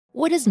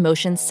What does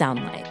motion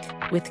sound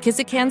like? With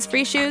Kizikans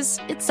free shoes,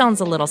 it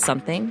sounds a little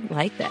something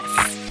like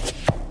this.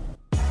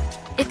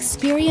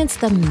 Experience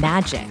the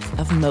magic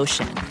of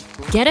motion.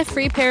 Get a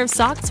free pair of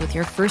socks with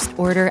your first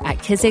order at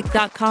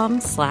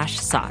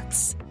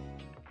kizik.com/socks.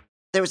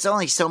 There was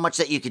only so much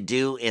that you could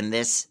do in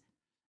this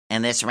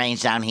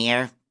range down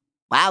here.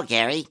 Wow,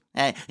 Gary.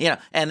 And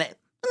then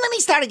he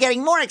started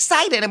getting more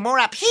excited and more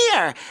up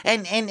here.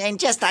 And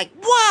just like,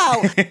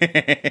 whoa.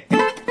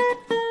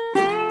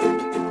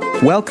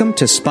 Welcome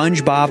to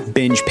SpongeBob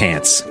Binge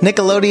Pants,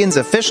 Nickelodeon's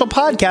official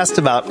podcast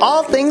about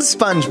all things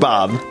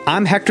SpongeBob.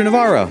 I'm Hector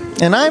Navarro.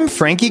 And I'm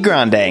Frankie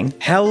Grande.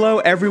 Hello,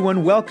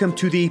 everyone. Welcome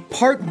to the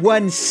Part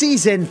 1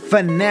 season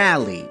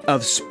finale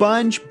of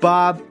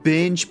SpongeBob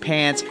Binge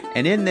Pants.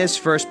 And in this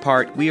first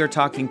part, we are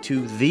talking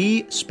to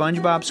the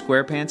SpongeBob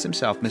SquarePants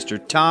himself,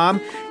 Mr. Tom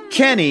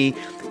Kenny.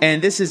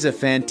 And this is a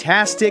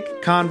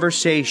fantastic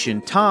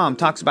conversation. Tom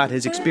talks about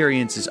his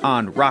experiences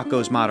on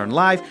Rocko's Modern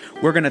Life.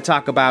 We're going to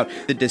talk about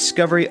the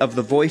discovery of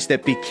the voice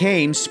that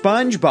became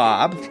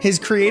SpongeBob. His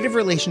creative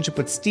relationship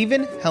with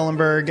Steven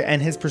Hellenberg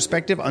and his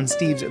perspective on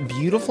Steve's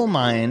beautiful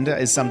mind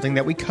is something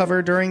that we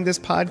cover during this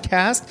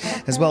podcast,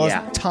 as well as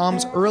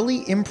Tom's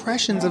early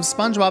impressions of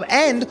SpongeBob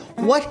and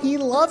what he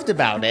loved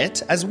about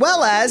it, as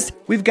well as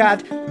we've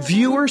got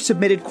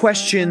viewer-submitted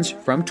questions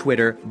from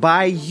Twitter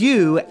by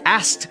you,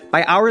 asked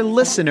by our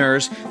listeners.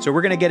 So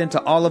we're going to get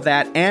into all of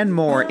that and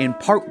more in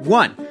part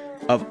 1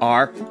 of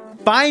our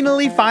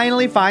finally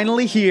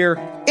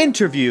here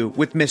interview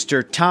with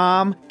Mr.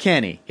 Tom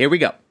Kenny. Here we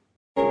go.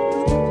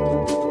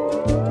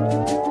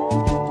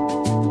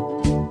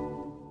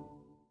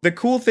 The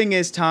cool thing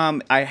is,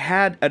 Tom, I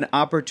had an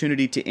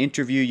opportunity to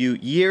interview you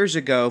years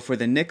ago for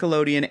the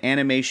Nickelodeon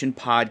Animation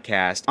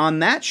Podcast. On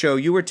that show,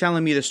 you were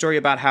telling me the story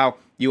about how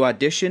you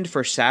auditioned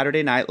for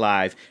Saturday Night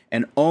Live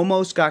and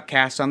almost got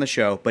cast on the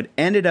show, but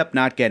ended up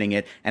not getting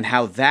it, and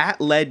how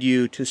that led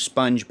you to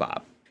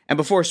SpongeBob. And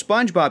before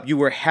SpongeBob, you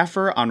were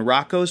Heifer on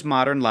Rocko's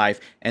Modern Life,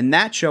 and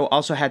that show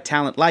also had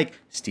talent like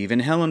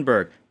Steven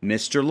Hillenburg,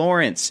 Mr.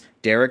 Lawrence,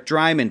 Derek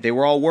Dryman. They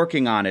were all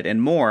working on it and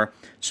more.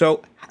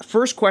 So,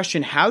 first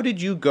question, how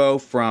did you go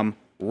from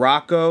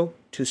Rocko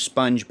to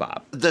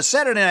SpongeBob? The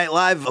Saturday Night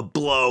Live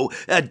blow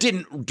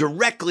didn't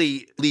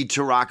directly lead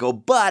to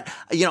Rocko, but,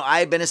 I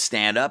had been a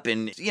stand-up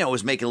and,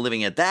 was making a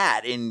living at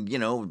that and,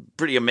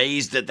 pretty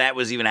amazed that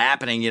was even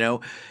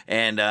happening,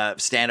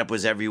 and stand-up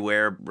was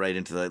everywhere right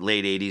into the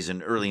late 80s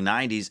and early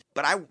 90s.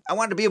 But I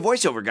wanted to be a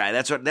voiceover guy.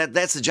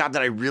 That's the job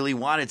that I really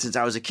wanted since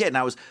I was a kid. And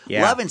I was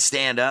loving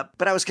stand-up,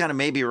 but I was kind of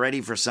maybe ready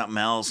for something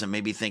else and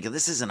maybe thinking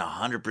this isn't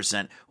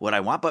 100% what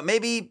I want, but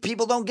maybe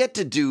people don't get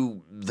to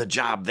do the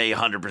job they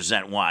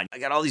 100% want. I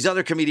got all these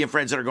other comedian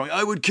friends that are going,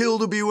 I would kill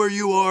to be where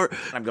you are.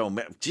 And I'm going,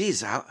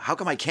 geez, how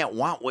come I can't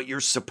want what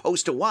you're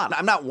supposed to want?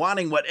 I'm not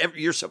wanting whatever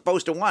you're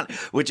supposed to want,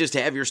 which is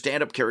to have your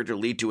stand-up character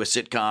lead to a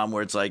sitcom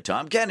where it's like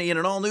Tom Kenny in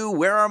an all-new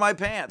Where Are My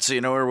Pants,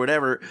 or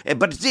whatever.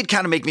 But it did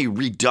kind of make me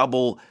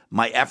redouble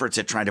my efforts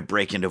at trying to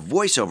break into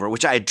voiceover,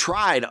 which I had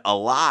tried a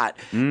lot,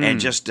 and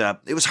just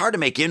it was hard to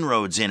make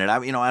inroads in it.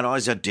 I'd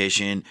always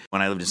audition.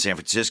 When I lived in San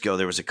Francisco,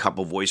 there was a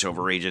couple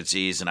voiceover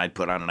agencies, and I'd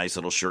put on a nice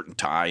little shirt and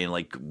tie and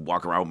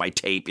walk around with my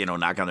tape,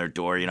 knock on their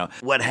door.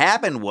 What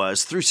happened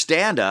was through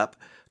stand-up,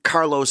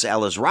 Carlos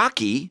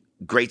Alazraqui,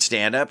 great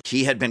stand-up,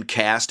 he had been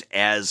cast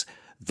as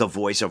the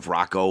voice of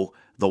Rocko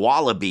the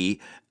Wallaby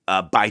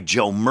by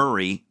Joe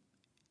Murray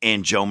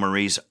in Joe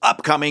Murray's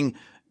upcoming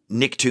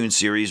Nicktoon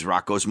series,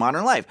 Rocko's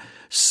Modern Life.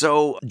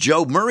 So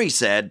Joe Murray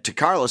said to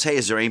Carlos, hey,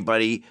 is there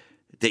anybody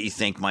that you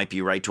think might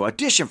be right to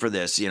audition for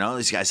this?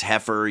 These guys,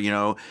 Heifer,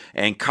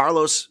 and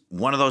Carlos,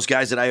 one of those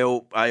guys that I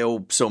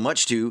owe so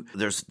much to.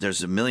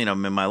 There's a million of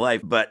them in my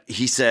life, but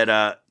he said,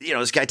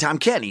 this guy Tom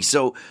Kenny.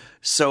 So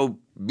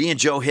me and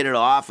Joe hit it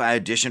off. I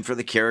auditioned for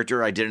the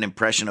character. I did an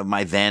impression of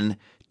my then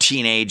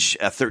teenage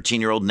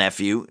 13-year-old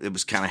nephew. It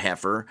was kind of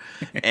Heifer,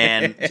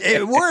 and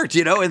it worked,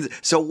 and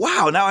so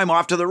wow, now I'm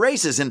off to the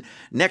races. And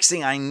next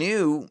thing I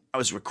knew, I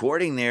was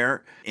recording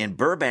there in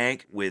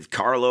Burbank with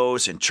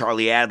Carlos and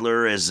Charlie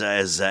Adler as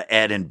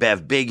Ed and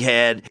Bev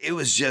Bighead. It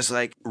was just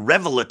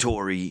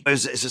revelatory.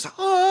 It's just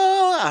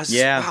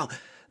wow,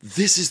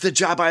 this is the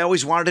job I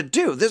always wanted to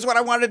do. This is what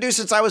I wanted to do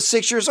since I was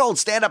 6 years old.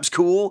 Stand-up's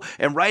cool,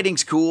 and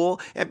writing's cool,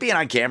 and being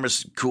on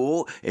camera's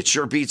cool. It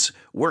sure beats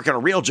working a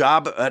real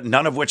job,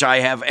 none of which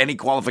I have any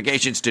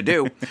qualifications to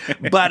do.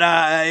 But,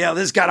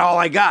 this is kind of all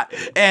I got.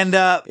 And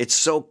it's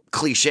so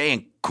cliche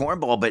and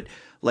cornball, but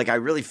I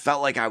really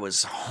felt like I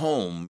was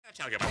home.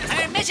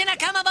 Permission to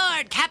come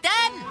aboard, Captain!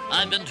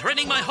 I've been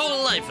training my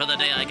whole life for the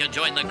day I could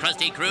join the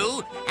Krusty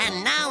crew,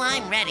 and now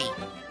I'm ready.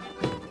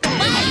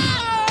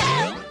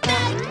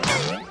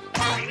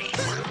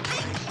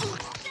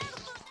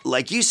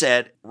 Like you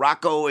said,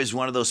 Rocko is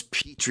one of those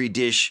petri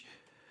dish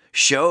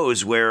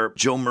shows where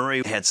Joe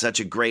Murray had such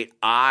a great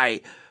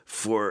eye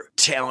for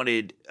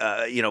talented,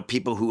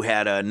 people who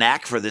had a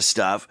knack for this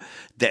stuff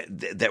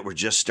that were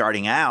just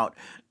starting out.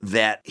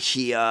 That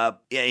he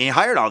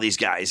hired all these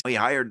guys. He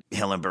hired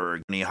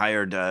Hillenburg, and he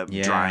hired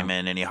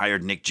Dryman, and he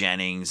hired Nick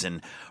Jennings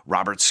and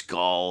Robert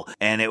Skull,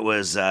 and it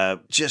was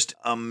just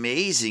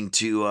amazing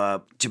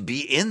to be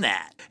in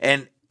that.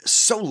 And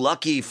so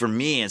lucky for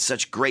me and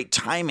such great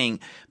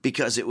timing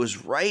because it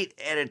was right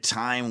at a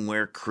time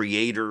where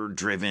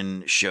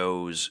creator-driven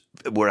shows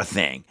were a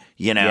thing.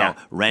 Ren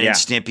and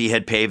Stimpy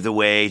had paved the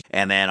way,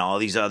 and then all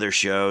these other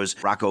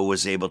shows. Rocco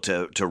was able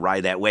to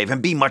ride that wave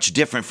and be much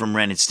different from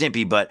Ren and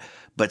Stimpy, but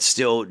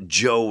still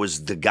Joe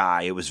was the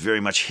guy. It was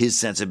very much his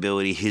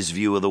sensibility, his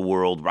view of the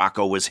world.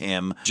 Rocco was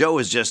him. Joe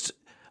was just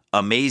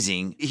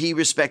amazing. He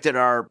respected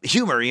our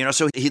humor,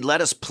 so he'd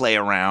let us play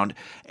around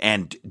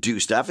and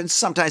do stuff, and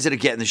sometimes it'd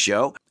get in the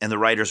show, and the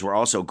writers were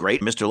also great.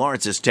 Mr.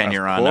 Lawrence's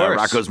tenure on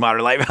Rocco's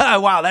Modern Life.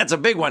 Wow, that's a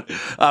big one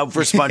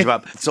for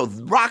SpongeBob. So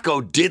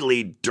Rocco did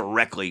lead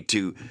directly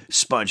to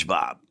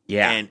SpongeBob.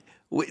 Yeah. And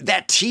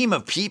that team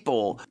of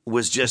people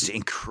was just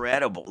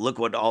incredible. Look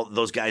what all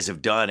those guys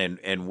have done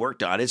and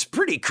worked on. It's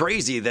pretty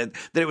crazy that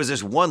it was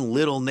this one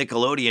little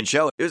Nickelodeon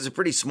show. It was a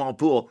pretty small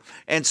pool.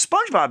 And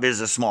SpongeBob is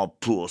a small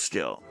pool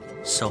still.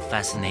 So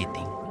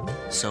fascinating.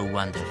 So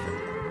wonderful.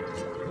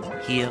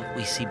 Here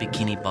we see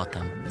Bikini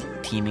Bottom,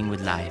 teeming with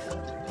life.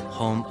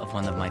 Home of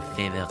one of my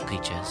favorite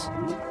creatures,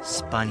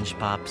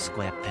 SpongeBob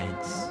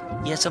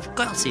SquarePants. Yes, of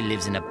course he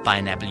lives in a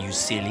pineapple, you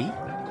silly.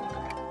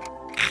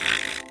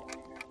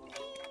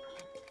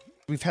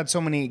 We've had so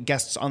many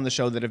guests on the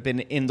show that have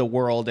been in the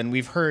world, and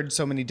we've heard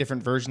so many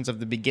different versions of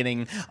the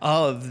beginning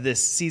of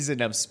this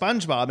season of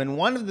SpongeBob. And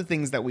one of the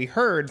things that we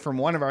heard from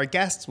one of our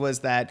guests was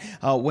that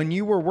when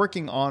you were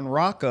working on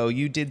Rocco,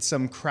 you did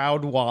some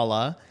crowd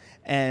walla,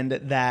 and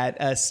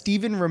that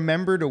Steven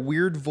remembered a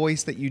weird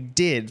voice that you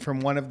did from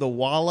one of the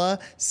walla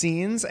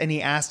scenes, and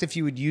he asked if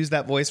you would use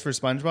that voice for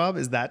SpongeBob.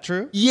 Is that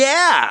true?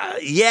 Yeah,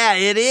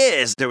 it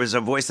is. There was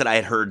a voice that I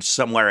had heard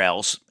somewhere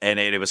else, and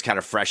it was kind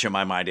of fresh in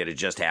my mind. It had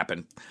just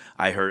happened.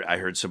 I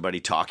heard somebody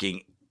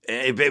talking.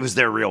 It was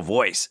their real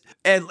voice.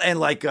 And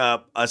like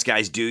us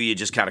guys do, you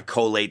just kind of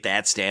collate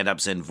that.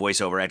 Stand-ups and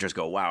voiceover actors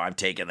go, wow, I'm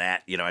taking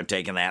that. I'm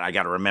taking that. I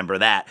got to remember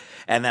that.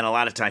 And then a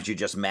lot of times you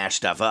just mash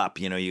stuff up.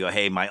 You go,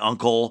 hey, my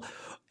uncle,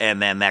 and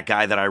then that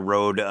guy that I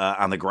rode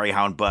on the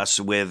Greyhound bus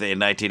with in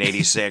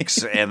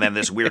 1986, and then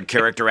this weird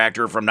character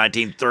actor from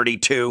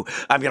 1932.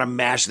 I'm going to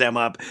mash them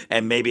up,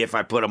 and maybe if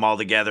I put them all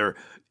together,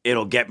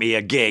 it'll get me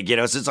a gig.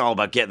 So it's all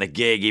about getting the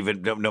gig,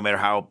 even no matter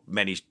how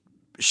many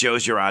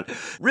shows you're on.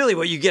 Really,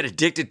 what you get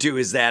addicted to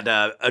is that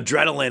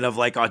adrenaline of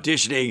like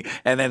auditioning,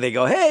 and then they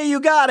go, hey, you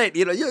got it.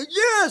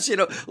 Yes.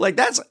 Like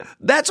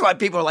that's why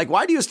people are like,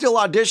 why do you still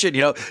audition?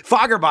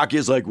 Fagerbach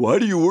is like, why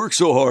do you work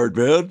so hard,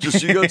 man?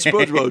 Just you got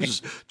SpongeBob,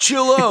 just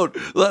chill out.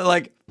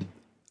 Like,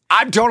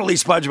 I'm totally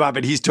SpongeBob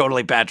and he's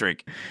totally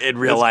Patrick in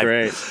real life.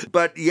 Great.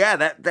 But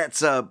yeah,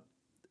 that's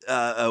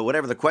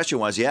whatever the question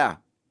was. Yeah.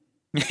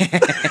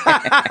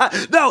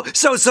 No,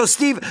 so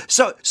Steve,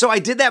 so I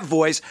did that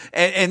voice,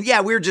 and yeah,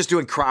 we were just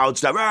doing crowd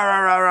stuff,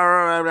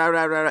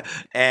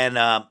 and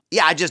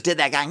yeah, I just did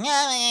that guy,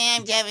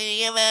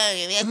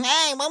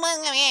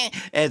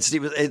 and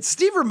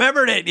Steve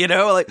remembered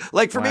it,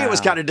 like for me, it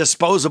was kind of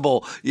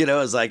disposable, it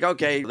was like,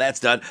 okay, that's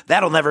done,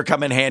 that'll never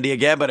come in handy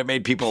again, but it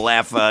made people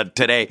laugh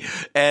today,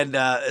 and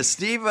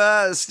Steve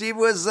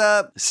was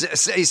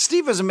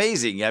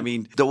amazing. I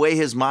mean, the way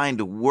his mind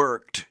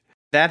worked.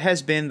 That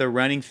has been the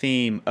running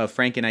theme of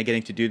Frank and I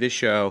getting to do this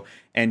show,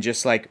 and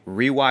just like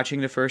rewatching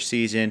the first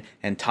season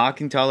and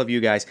talking to all of you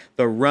guys.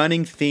 The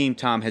running theme,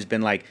 Tom, has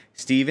been like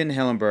Steven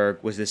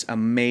Hillenburg was this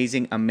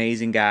amazing,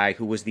 amazing guy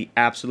who was the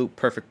absolute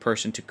perfect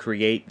person to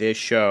create this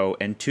show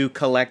and to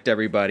collect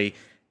everybody.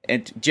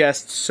 And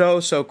just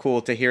so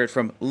cool to hear it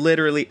from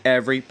literally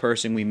every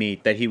person we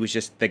meet that he was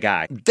just the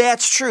guy.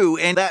 That's true,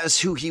 and that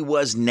is who he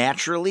was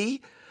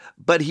naturally.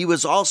 But he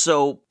was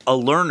also a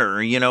learner,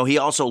 he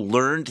also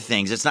learned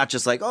things. It's not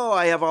just like, oh,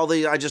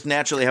 I just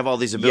naturally have all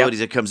these abilities.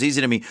 Yep. It comes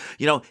easy to me.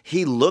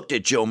 He looked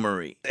at Joe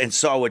Murray and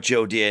saw what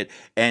Joe did.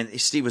 And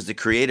Steve was the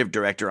creative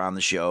director on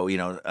the show,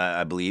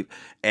 I believe.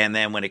 And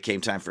then when it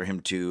came time for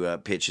him to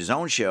pitch his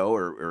own show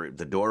or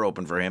the door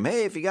opened for him,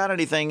 hey, if you got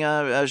anything,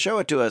 show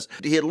it to us.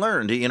 He had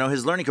learned,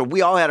 his learning curve.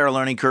 We all had our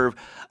learning curve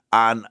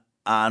on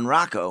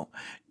Rocco.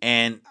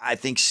 And I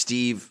think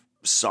Steve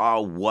saw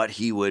what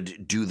he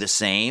would do the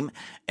same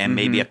and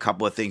maybe a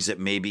couple of things that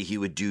maybe he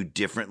would do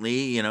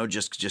differently,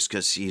 just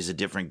because he's a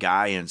different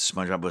guy and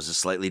SpongeBob was a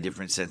slightly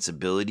different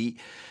sensibility.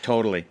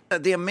 Totally.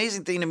 The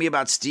amazing thing to me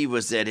about Steve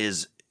was that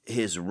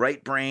his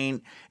right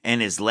brain and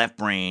his left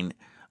brain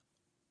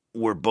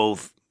were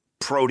both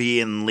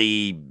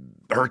Proteanly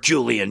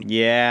Herculean.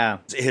 Yeah.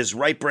 His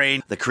right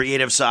brain, the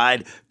creative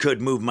side,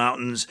 could move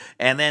mountains.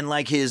 And then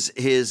like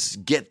his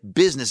get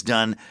business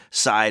done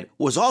side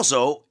was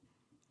also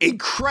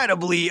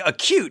incredibly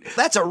acute.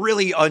 That's a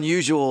really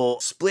unusual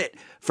split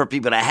for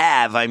people to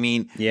have. I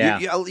mean,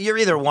 you're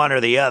either one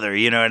or the other,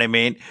 you know what I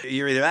mean?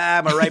 You're either,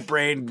 I'm a right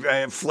brain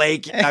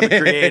flake, I'm a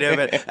creative,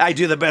 and I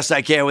do the best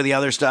I can with the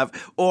other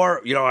stuff,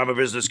 or, I'm a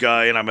business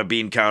guy, and I'm a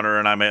bean counter,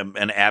 and I'm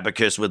an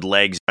abacus with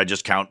legs. I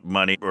just count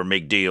money or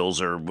make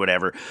deals or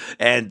whatever.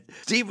 And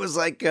Steve was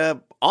like,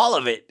 all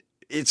of it.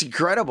 It's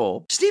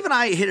incredible. Steve and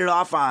I hit it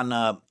off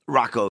on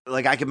Rocco.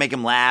 Like, I could make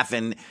him laugh,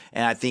 and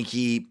I think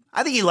he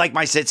liked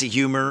my sense of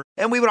humor.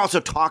 And we would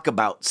also talk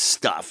about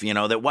stuff,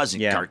 that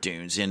wasn't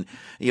cartoons and,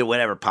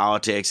 whatever,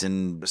 politics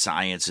and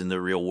science and the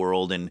real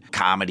world and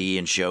comedy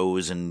and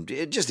shows and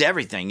just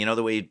everything.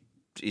 The way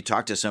you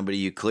talk to somebody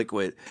you click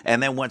with.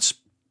 And then once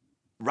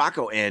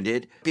Rocco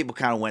ended, people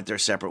kind of went their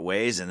separate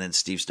ways, and then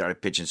Steve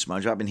started pitching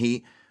SpongeBob, and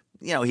he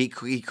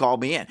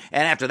called me in.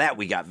 And after that,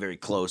 we got very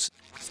close.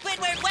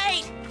 Squidward,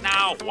 wait!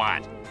 Now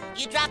what?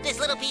 You dropped this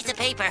little piece of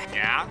paper.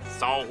 Yeah?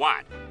 So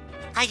what?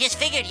 I just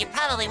figured you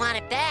probably want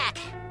it back.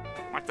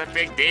 What's the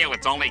big deal?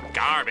 It's only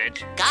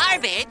garbage.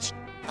 Garbage?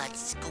 But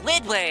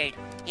Squidward,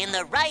 in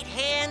the right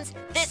hands,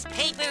 this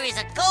paper is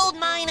a gold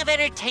mine of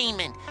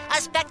entertainment. A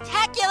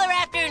spectacular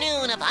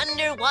afternoon of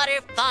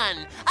underwater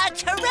fun. A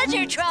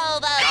treasure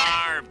trove of...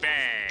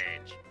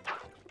 Garbage.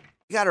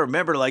 You got to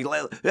remember,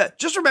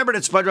 just remember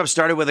that SpongeBob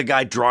started with a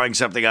guy drawing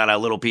something on a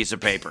little piece of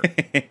paper.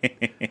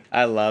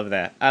 I love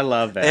that.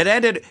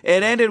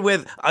 It ended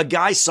with a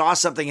guy saw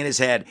something in his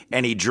head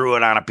and he drew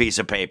it on a piece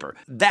of paper.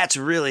 That's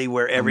really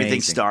where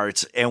everything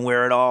starts and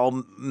where it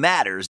all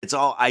matters. It's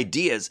all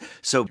ideas.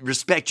 So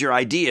respect your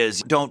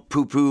ideas. Don't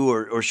poo-poo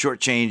or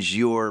shortchange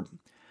your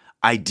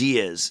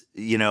ideas.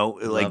 Kids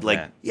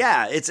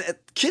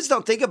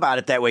don't think about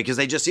it that way because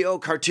they just see,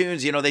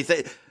 cartoons.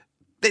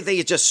 They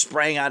think it just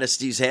sprang out of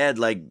Steve's head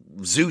like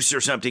Zeus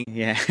or something.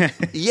 Yeah.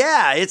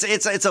 Yeah,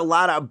 it's a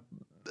lot of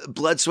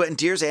blood, sweat, and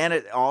tears, and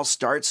it all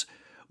starts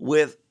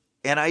with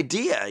an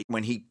idea.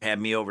 When he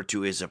had me over to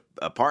his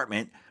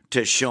apartment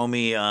to show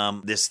me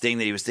this thing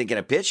that he was thinking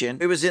of pitching,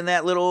 it was in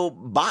that little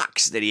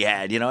box that he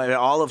had.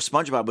 All of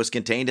SpongeBob was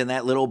contained in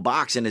that little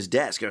box in his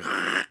desk. And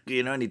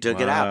he took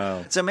it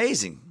out. It's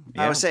amazing.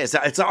 Yeah. I would say it's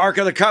the Ark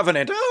of the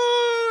Covenant.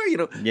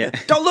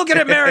 Don't look at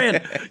it,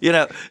 Marion.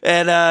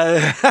 And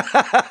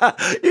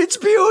it's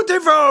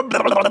beautiful.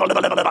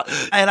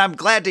 And I'm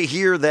glad to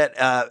hear that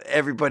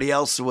everybody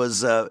else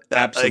was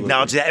acknowledging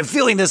that and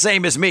feeling the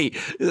same as me.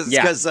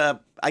 Because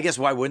I guess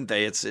why wouldn't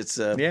they? It's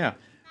Now,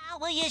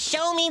 will you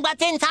show me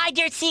what's inside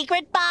your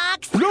secret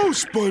box? No,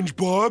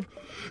 SpongeBob.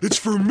 It's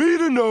for me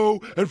to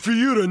know and for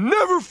you to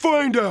never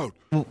find out.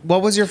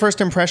 What was your first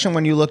impression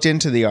when you looked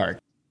into the Ark?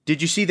 Did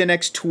you see the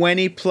next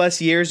 20 plus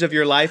years of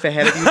your life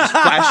ahead of you just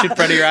flash in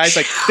front of your eyes?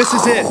 Like, this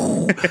is it.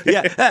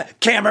 Yeah.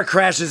 Camera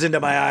crashes into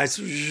my eyes.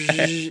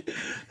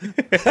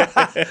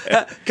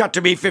 Cut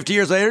to me 50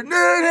 years later. Like,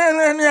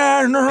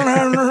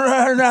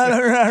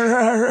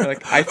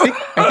 I think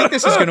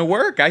this is going to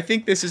work. I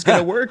think this is going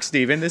to work,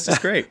 Steven. This is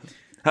great.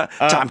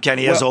 Tom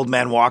Kenny as Old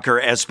Man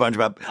Walker as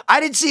SpongeBob. I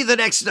didn't see the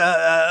next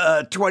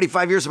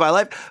 25 years of my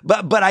life,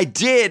 but I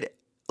did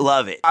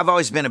love it. I've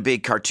always been a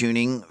big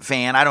cartooning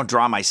fan. I don't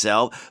draw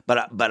myself,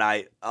 but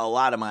a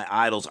lot of my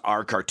idols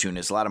are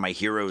cartoonists. A lot of my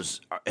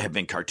heroes have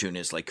been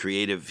cartoonists, like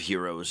creative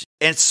heroes.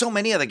 And so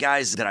many of the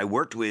guys that I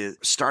worked with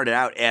started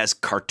out as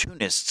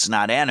cartoonists,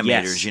 not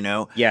animators,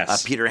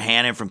 Yes. Peter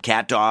Hannon from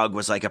Cat Dog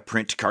was like a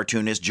print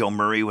cartoonist. Joe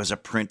Murray was a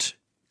print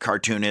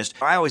cartoonist.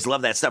 I always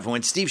love that stuff. And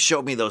when Steve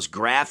showed me those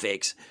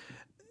graphics,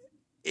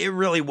 it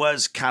really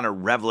was kind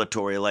of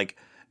revelatory. Like,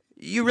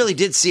 you really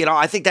did see it all.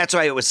 I think that's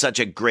why it was such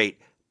a great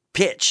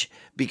pitch,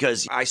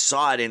 because I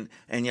saw it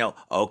and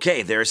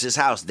okay, there's his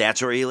house.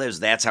 That's where he lives.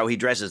 That's how he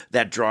dresses.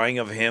 That drawing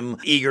of him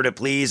eager to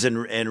please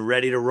and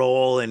ready to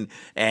roll and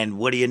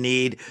what do you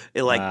need?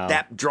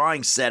 That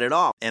drawing set it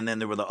all. And then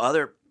there were the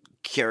other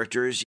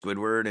characters,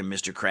 Squidward and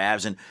Mr.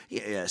 Krabs and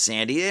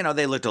Sandy.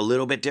 They looked a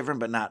little bit different,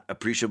 but not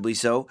appreciably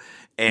so.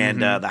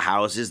 And the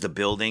houses, the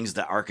buildings,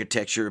 the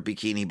architecture of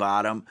Bikini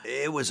Bottom,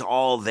 it was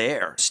all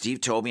there.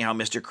 Steve told me how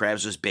Mr.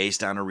 Krabs was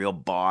based on a real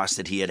boss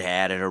that he had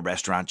at a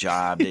restaurant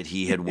job that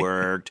he had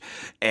worked.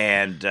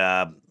 And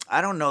I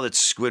don't know that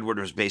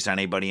Squidward was based on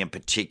anybody in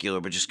particular,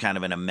 but just kind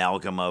of an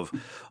amalgam of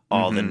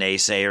all the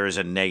naysayers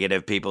and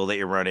negative people that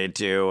you run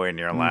into in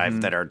your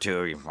life that are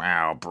too,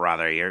 wow,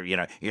 brother,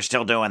 you're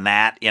still doing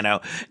that,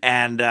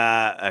 and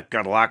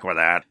good luck with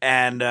that.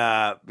 And,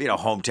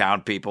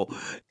 hometown people.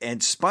 And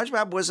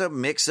SpongeBob was a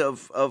mix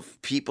of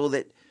people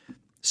that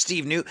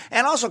Steve knew,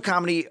 and also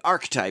comedy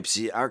archetypes,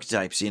 the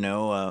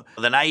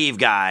naive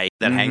guy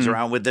that hangs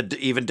around with the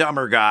even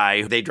dumber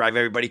guy. They drive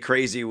everybody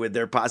crazy with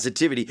their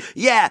positivity.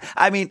 Yeah,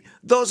 I mean,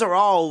 those are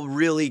all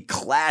really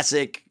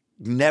classic,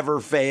 never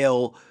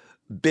fail,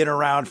 been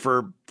around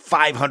for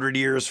 500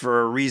 years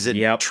for a reason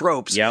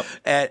tropes. Yep.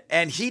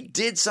 And he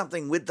did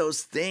something with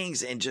those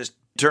things and just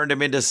turned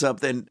him into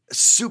something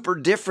super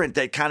different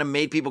that kind of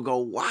made people go,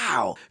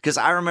 wow. Because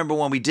I remember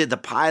when we did the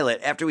pilot,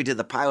 after we did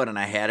the pilot and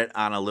I had it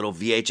on a little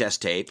VHS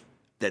tape,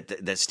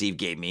 that Steve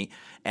gave me,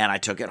 and I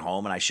took it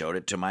home and I showed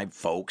it to my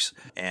folks.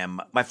 And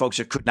my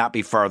folks could not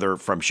be farther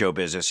from show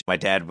business. My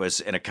dad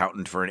was an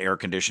accountant for an air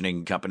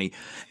conditioning company,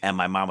 and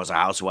my mom was a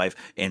housewife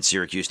in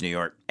Syracuse, New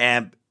York.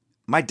 And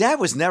my dad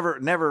was never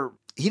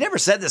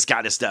said this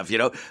kind of stuff,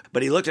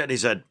 but he looked at it and he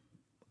said,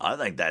 I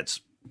think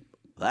that's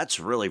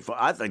really fun.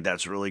 I think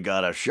that's really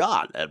got a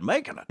shot at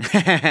making it.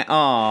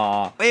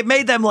 Aww. It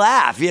made them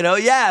laugh,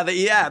 Yeah,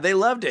 they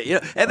loved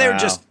it, And they were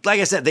just, like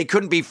I said, they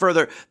couldn't be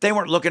further. They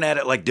weren't looking at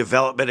it like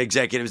development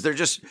executives. They're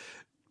just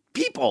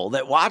people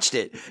that watched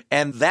it.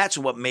 And that's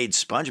what made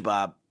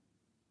SpongeBob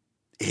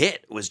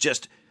hit, was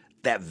just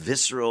that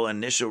visceral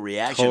initial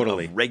reaction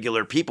of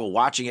regular people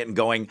watching it and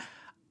going,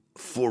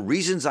 for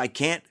reasons I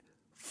can't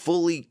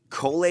fully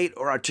collate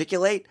or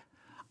articulate,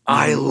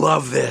 I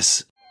love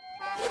this.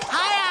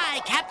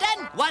 Aye,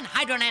 Captain. One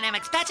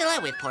hydrodynamic spatula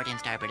with port and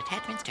starboard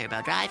attachments,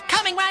 turbo drive,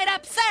 coming right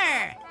up,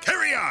 sir.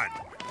 Carry on.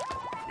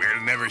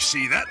 We'll never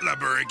see that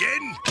lubber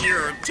again.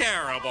 You're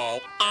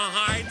terrible. A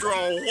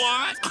hydro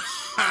what?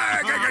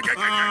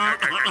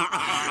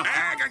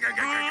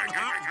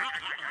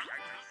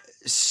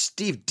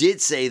 Steve did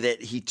say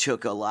that he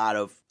took a lot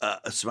of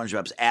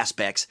SpongeBob's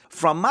aspects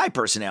from my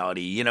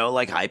personality,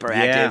 like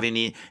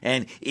hyperactive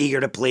and eager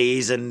to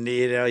please, and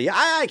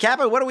hi,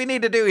 Captain, what do we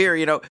need to do here?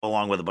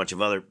 Along with a bunch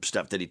of other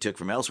stuff that he took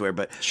from elsewhere.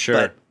 But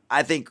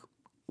I think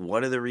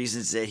one of the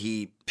reasons that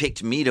he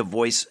picked me to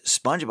voice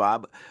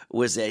SpongeBob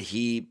was that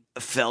he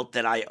felt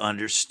that I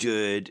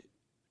understood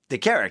the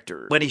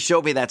character. When he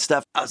showed me that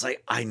stuff, I was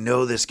like, I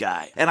know this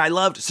guy. And I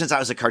loved, since I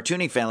was a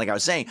cartooning fan, like I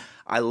was saying,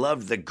 I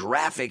loved the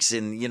graphics,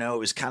 and, it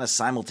was kind of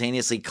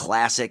simultaneously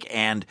classic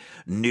and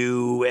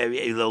new.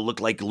 It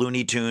looked like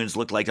Looney Tunes,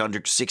 looked like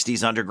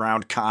 60s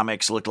underground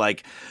comics, looked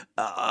like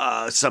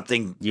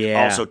something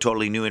also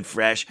totally new and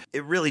fresh.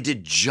 It really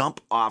did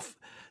jump off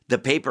the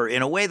paper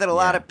in a way that a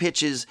lot of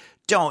pitches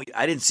don't.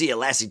 I didn't see it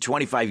lasting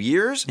 25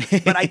 years,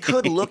 but I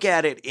could look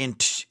at it in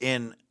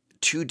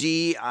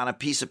 2D on a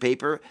piece of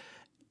paper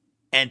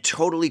and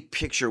totally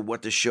picture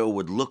what the show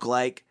would look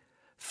like,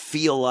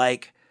 feel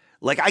like.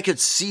 Like I could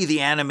see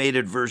the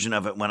animated version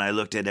of it when I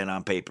looked at it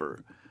on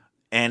paper.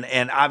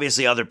 And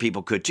obviously other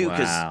people could too,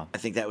 because I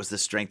think that was the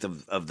strength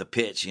of the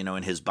pitch,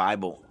 in his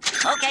Bible.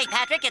 Okay,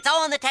 Patrick, it's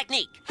all in the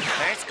technique.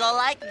 First go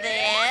like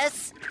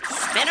this,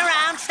 spin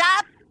around,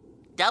 stop,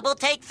 double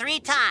take 3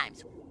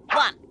 times.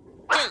 1,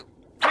 2,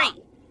 3.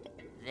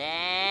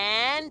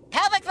 Then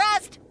pelvic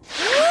thrust.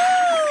 Woo!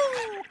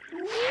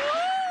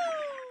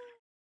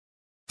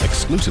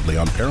 Exclusively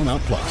on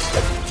Paramount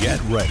Plus.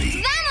 Get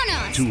ready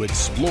Vámonos! to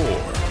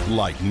explore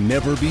like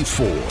never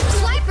before.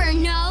 Swiper,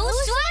 no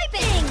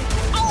swiping!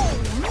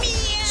 Oh, man!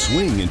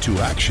 Swing into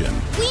action.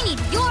 We need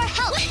your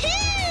help!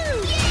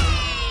 Woohoo!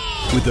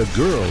 Yay! With a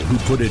girl who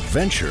put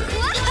adventure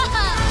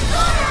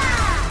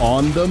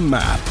on the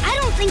map. I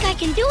don't think I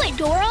can do it,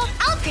 Dora.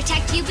 I'll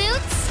protect you,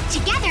 Boots.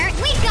 Together,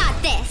 we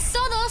got this.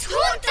 Todos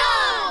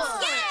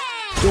juntos!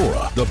 Yeah!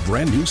 Dora, the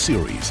brand new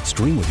series.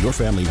 Stream with your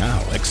family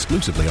now,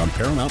 exclusively on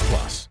Paramount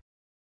Plus.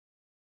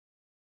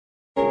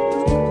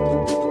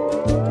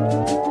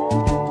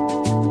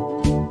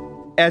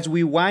 As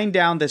we wind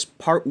down this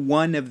part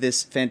 1 of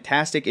this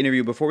fantastic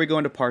interview, before we go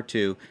into part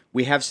 2,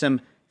 we have some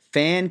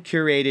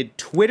fan-curated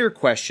Twitter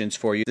questions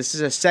for you. This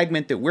is a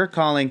segment that we're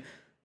calling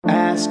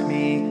Ask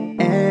Me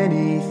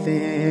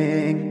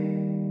Anything.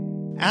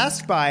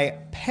 Asked by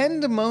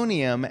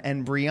Pandemonium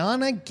and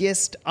Brianna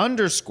Gist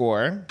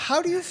 _.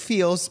 How do you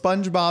feel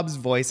SpongeBob's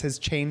voice has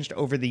changed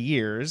over the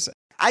years?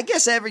 I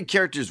guess every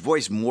character's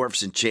voice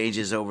morphs and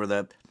changes over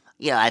the...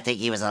 I think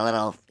he was a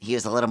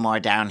little more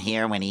down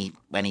here when he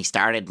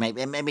started,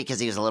 maybe because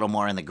he was a little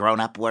more in the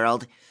grown-up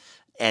world,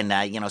 and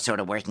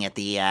sort of working at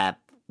the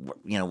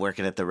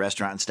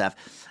restaurant and stuff.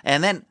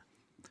 And then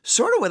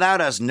sort of without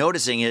us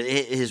noticing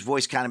his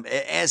voice kind of,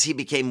 as he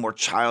became more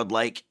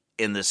childlike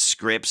in the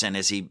scripts and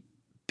as he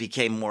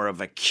became more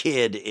of a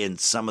kid in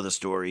some of the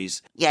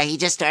stories. Yeah, he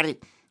just started,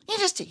 he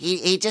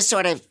just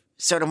sort of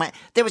went,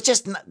 there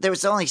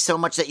was only so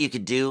much that you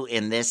could do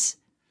in this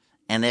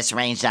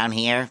range down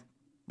here.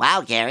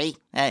 Wow, Gary,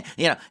 and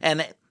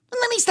then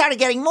he started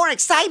getting more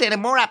excited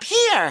and more up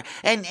here,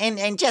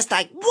 and just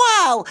like,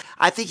 wow.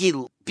 I think he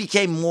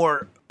became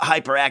more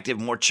hyperactive,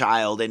 more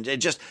child, and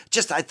just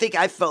I think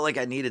I felt like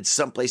I needed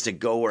someplace to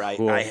go where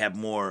I have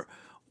more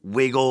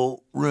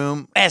wiggle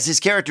room as his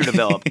character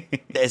developed,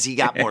 as he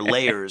got more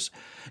layers.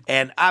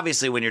 And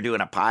obviously, when you're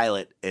doing a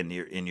pilot and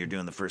you're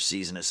doing the first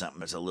season of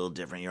something, it's a little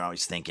different. You're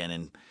always thinking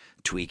and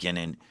tweaking,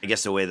 and I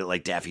guess the way that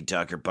like Daffy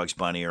Duck or Bugs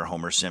Bunny or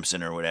Homer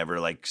Simpson or whatever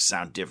like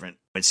sound different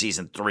in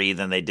season 3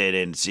 than they did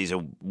in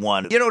season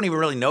 1. You don't even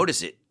really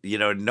notice it.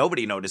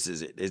 Nobody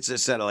notices it. It's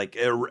just sort of like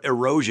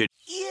erosion.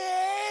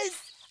 Yes,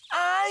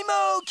 I'm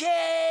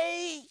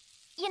okay.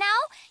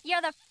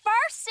 You're the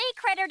first sea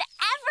critter to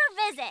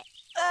ever visit.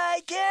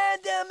 I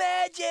can't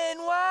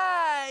imagine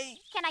why.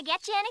 Can I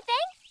get you anything?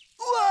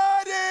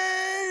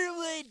 Water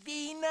would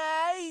be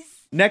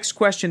nice. Next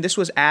question. This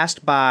was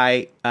asked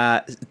by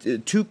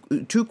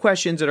two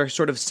questions that are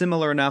sort of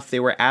similar enough. They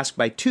were asked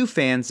by 2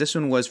 fans. This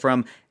one was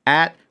from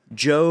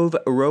Jove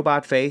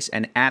Robot Face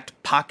and at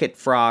Pocket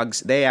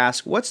Frogs. They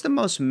ask, what's the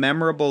most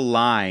memorable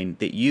line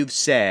that you've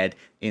said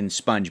in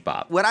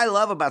SpongeBob? What I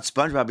love about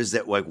SpongeBob is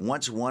that like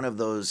once one of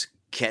those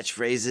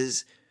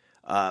catchphrases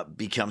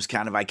becomes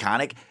kind of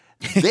iconic,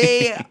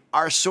 they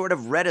are sort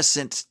of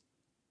reticent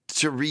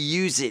to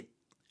reuse it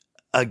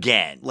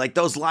again. Like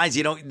those lines,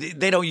 they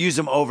don't use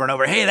them over and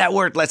over. Hey, that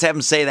worked. Let's have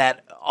them say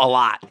that a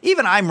lot.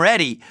 Even I'm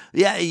ready.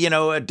 Yeah,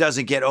 it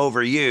doesn't get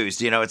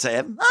overused. It's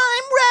I'm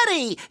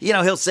ready.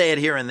 He'll say it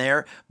here and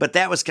there, but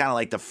that was kind of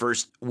like the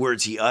first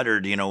words he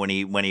uttered, when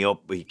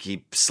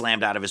he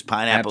slammed out of his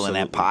pineapple in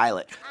that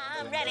pilot.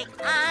 I'm ready.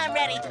 I'm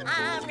ready.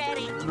 I'm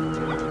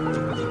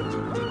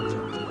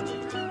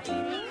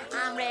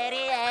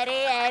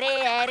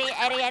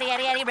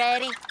ready. I'm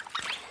ready.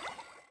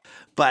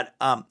 But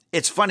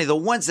it's funny, the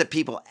ones that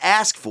people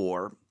ask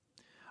for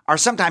are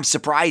sometimes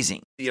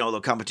surprising.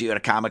 They'll come to you at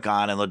a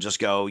Comic-Con and they'll just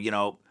go,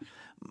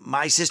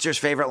 my sister's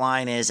favorite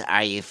line is,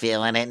 "Are you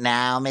feeling it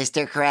now,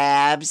 Mr.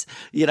 Krabs?"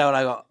 And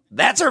I go,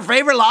 "That's her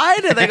favorite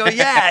line?" And they go,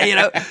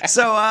 "Yeah."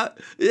 So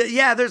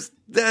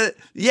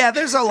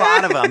there's a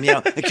lot of them.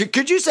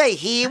 Could you say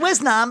he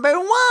was number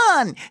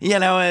one?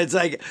 It's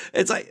like,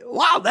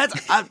 wow, that's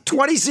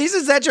 20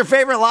 seasons. That's your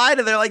favorite line,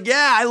 and they're like,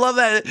 "Yeah, I love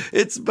that."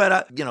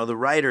 But the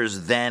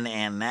writers then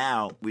and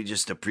now, we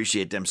just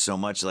appreciate them so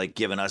much, like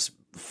giving us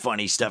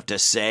funny stuff to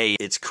say.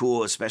 It's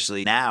cool,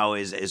 especially now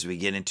as we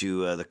get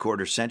into the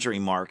quarter century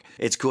mark.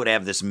 It's cool to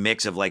have this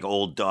mix of like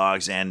old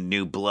dogs and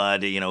new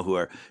blood,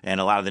 and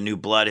a lot of the new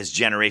blood is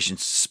Generation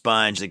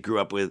Sponge that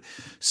grew up with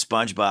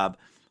SpongeBob.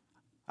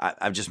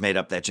 I've just made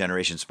up that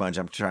Generation Sponge.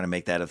 I'm trying to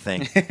make that a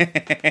thing.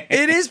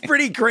 It is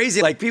pretty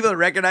crazy. Like people that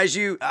recognize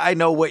you, I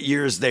know what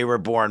years they were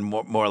born,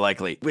 more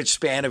likely, which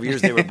span of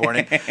years they were born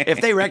in. If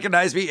they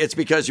recognize me, it's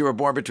because you were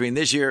born between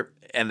this year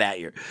and that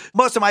year.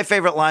 Most of my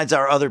favorite lines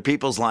are other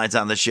people's lines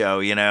on the show.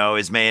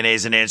 Is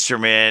mayonnaise an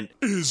instrument?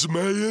 Is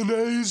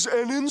mayonnaise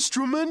an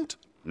instrument?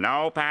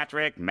 No,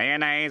 Patrick,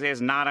 mayonnaise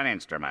is not an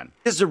instrument.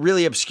 This is a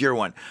really obscure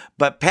one,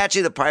 but Patchy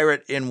the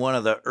Pirate in one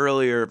of the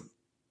earlier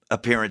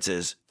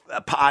appearances,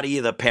 Potty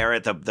the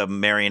parrot, the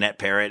marionette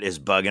parrot, is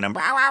bugging him.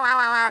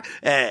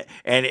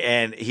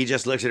 And he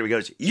just looks at him and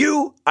goes,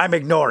 "You, I'm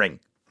ignoring."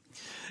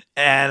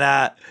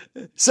 And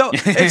so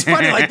it's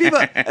funny, like people,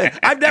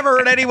 I've never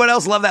heard anyone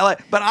else love that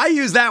line, but I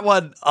use that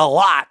one a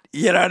lot.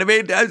 You know what I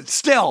mean?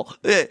 Still,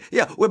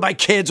 with my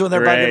kids when they're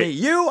bugging me,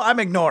 "You, I'm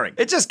ignoring."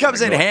 It just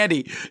comes in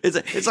handy.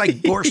 It's like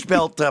Borscht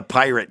Belt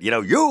pirate.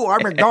 "You,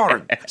 I'm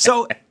ignoring."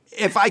 So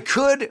if I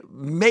could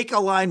make a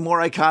line more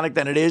iconic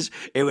than it is,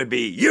 it would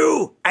be,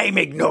 "You, I'm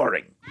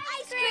ignoring."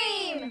 Ice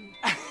cream!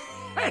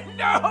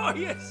 No,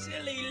 you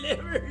silly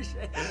livers.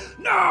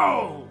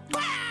 No!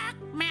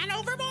 Man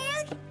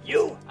overboard?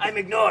 "You, I'm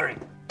ignoring."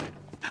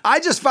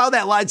 I just found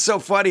that line so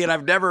funny, and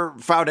I've never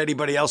found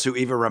anybody else who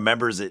even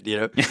remembers it,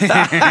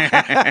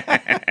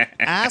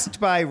 Asked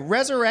by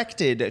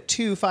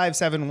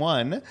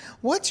Resurrected2571,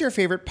 what's your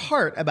favorite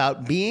part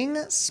about being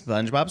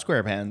SpongeBob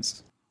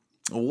SquarePants?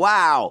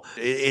 Wow.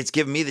 It's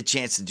given me the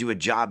chance to do a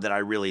job that I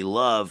really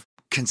love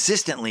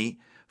consistently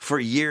for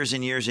years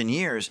and years and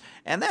years.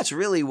 And that's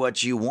really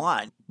what you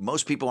want.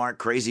 Most people aren't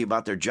crazy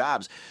about their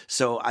jobs.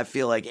 So I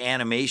feel like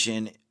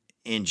animation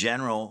in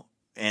general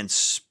and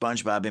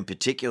SpongeBob in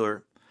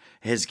particular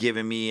has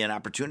given me an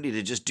opportunity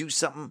to just do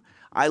something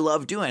I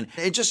love doing.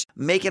 And just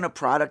making a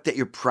product that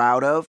you're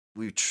proud of.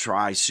 We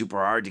try super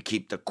hard to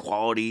keep the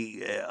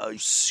quality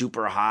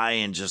super high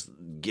and just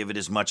give it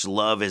as much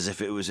love as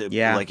if it was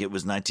like it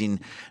was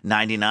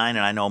 1999.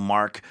 And I know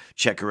Mark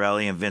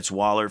Ceccarelli and Vince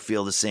Waller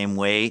feel the same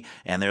way,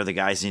 and they're the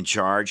guys in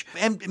charge.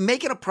 And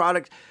making a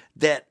product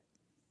that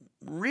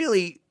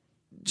really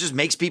just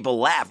makes people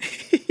laugh.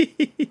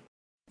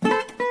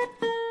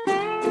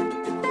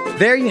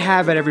 There you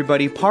have it,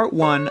 everybody. Part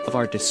 1 of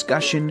our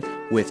discussion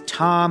with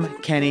Tom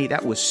Kenny.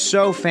 That was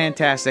so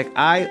fantastic.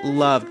 I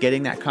loved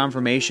getting that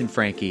confirmation,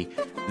 Frankie,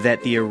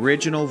 that the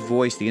original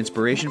voice, the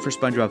inspiration for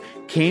SpongeBob,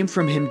 came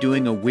from him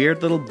doing a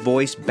weird little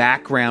voice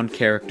background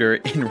character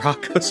in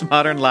Rocko's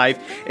Modern Life.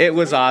 It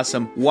was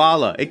awesome.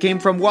 Walla. It came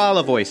from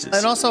Walla voices.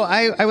 And also,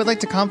 I would like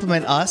to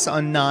compliment us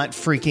on not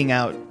freaking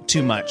out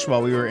too much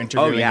while we were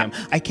interviewing him.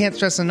 I can't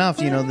stress enough,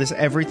 this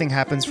everything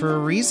happens for a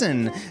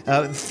reason.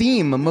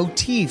 Theme, a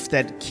motif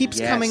that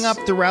keeps coming up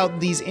throughout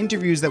these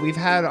interviews that we've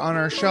had on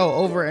our show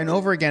over and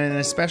over again, and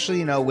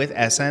especially, with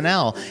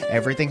SNL.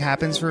 Everything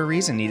happens for a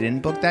reason. He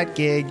didn't book that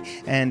gig,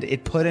 and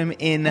it put him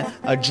in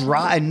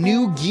a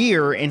new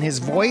gear in his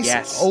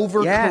voice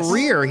over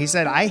career. He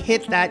said, I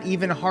hit that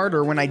even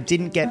harder when I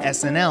didn't get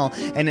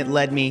SNL, and it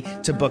led me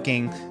to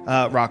booking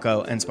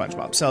Rocko and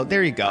SpongeBob. So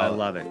there you go. I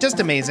love it. Just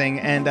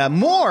amazing. And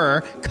more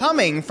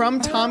coming from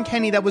Tom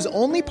Kenny. That was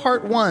only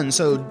part 1,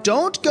 so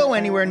don't go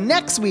anywhere.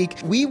 Next week,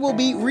 we will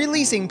be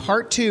releasing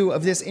part 2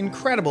 of this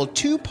incredible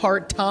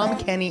 2-part Tom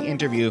Kenny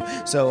interview.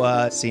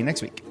 So see you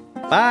next week.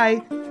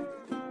 Bye.